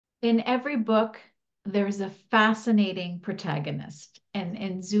in every book, there's a fascinating protagonist, and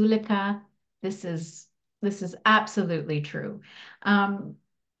in Zulaikha, this is this is absolutely true. Um,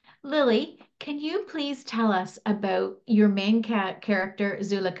 Lily, can you please tell us about your main character,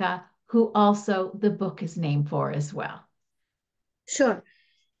 Zulaikha, who also the book is named for as well? Sure.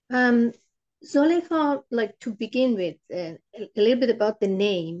 Um, Zulaikha, like to begin with, a little bit about the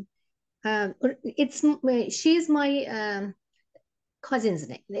name. She's my cousin's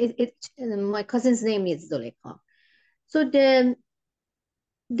name. My cousin's name is Zulaikha. So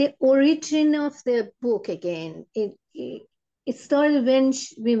the origin of the book again, it started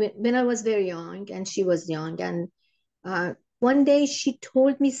when I was very young and she was young, and one day she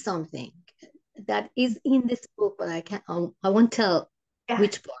told me something that is in this book, but I won't tell Yeah.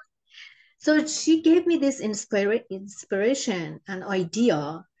 which part. So she gave me this inspiration and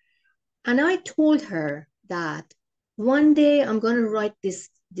idea, and I told her that one day I'm going to write this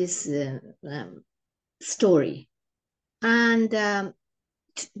story, and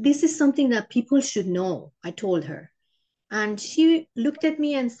this is something that people should know. I told her, and she looked at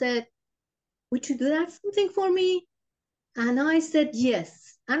me and said, "Would you do that something for me?" And I said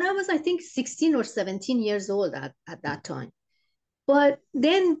yes. And I was, I think, 16 or 17 years old at that time. But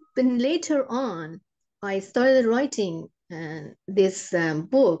then later on, I started writing this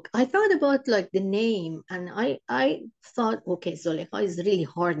book. I thought about like the name, and I thought, okay, Zulaikha is a really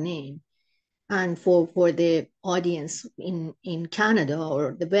hard name, and for the audience in Canada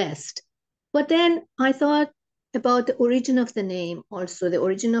or the West. But then I thought about the origin of the name, also the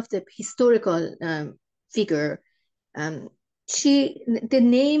origin of the historical figure. Um, the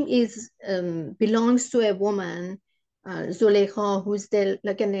name is belongs to a woman, Zulaikha, who's the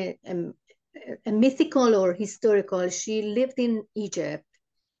like a mythical or historical. She lived in Egypt,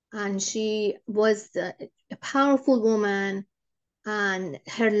 and she was a powerful woman, and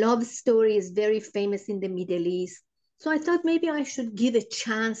her love story is very famous in the Middle East. So I thought maybe I should give a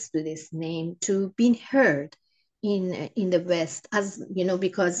chance to this name to be heard in the West, as you know,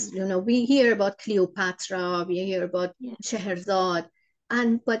 because we hear about Cleopatra, we hear about Yeah. Scheherazade,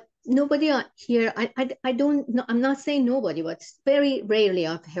 and but nobody here. I don't know. I'm not saying nobody, but very rarely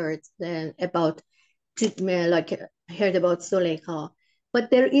I've heard about like heard about Zulaikha.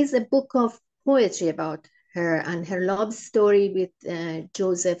 But there is a book of poetry about her, and her love story with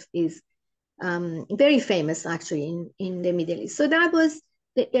Joseph is very famous actually in the Middle East. So that was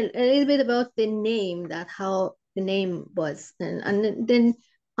a little bit about the name, that how the name was, and then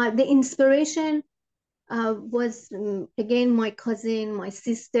the inspiration was again my cousin, my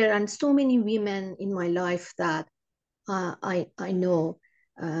sister, and so many women in my life that I know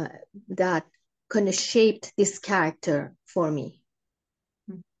uh, that kind of shaped this character for me.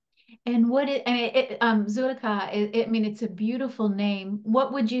 And I mean, Zulaikha, I mean, it's a beautiful name.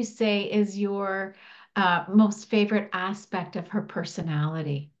 What would you say is your most favorite aspect of her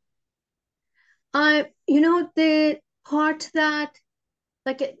personality? The part that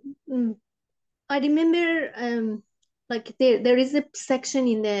like mm, I remember like there is a section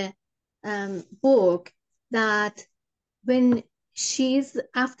in the book that when she's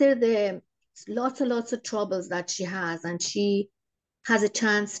after the lots and lots of troubles that she has, and she has a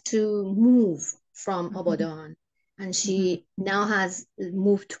chance to move from Mhm, Abadan, and mhm, she now has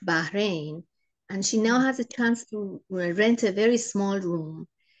moved to Bahrain, and she now has a chance to rent a very small room,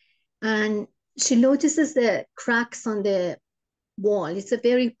 and she notices the cracks on the wall. It's a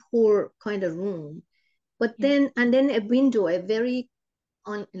very poor kind of room, but yeah, then a window, a very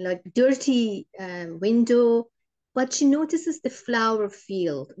on like dirty window, but she notices the flower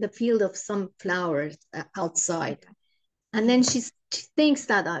field, the field of some flowers outside, yeah, and then yeah. she thinks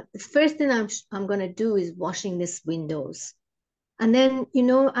that the first thing I'm gonna do is washing these windows, and then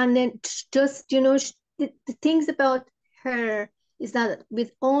just the things about her is that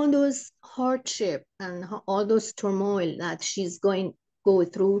with all those hardship and all those turmoil that she's going go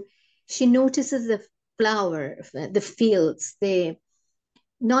through, she notices the flower, the fields, the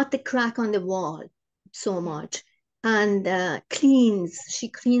not the crack on the wall so Yeah. much, and she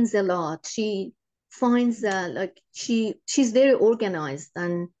cleans a lot. She finds like she's very organized,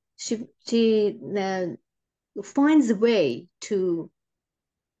 and she finds a way to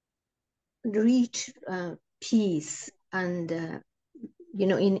reach peace, and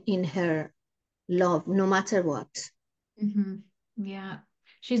in her love, no matter what. Hmm. Yeah.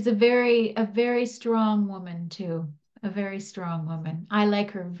 She's a very strong woman too. A very strong woman. I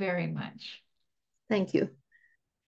like her very much. Thank you.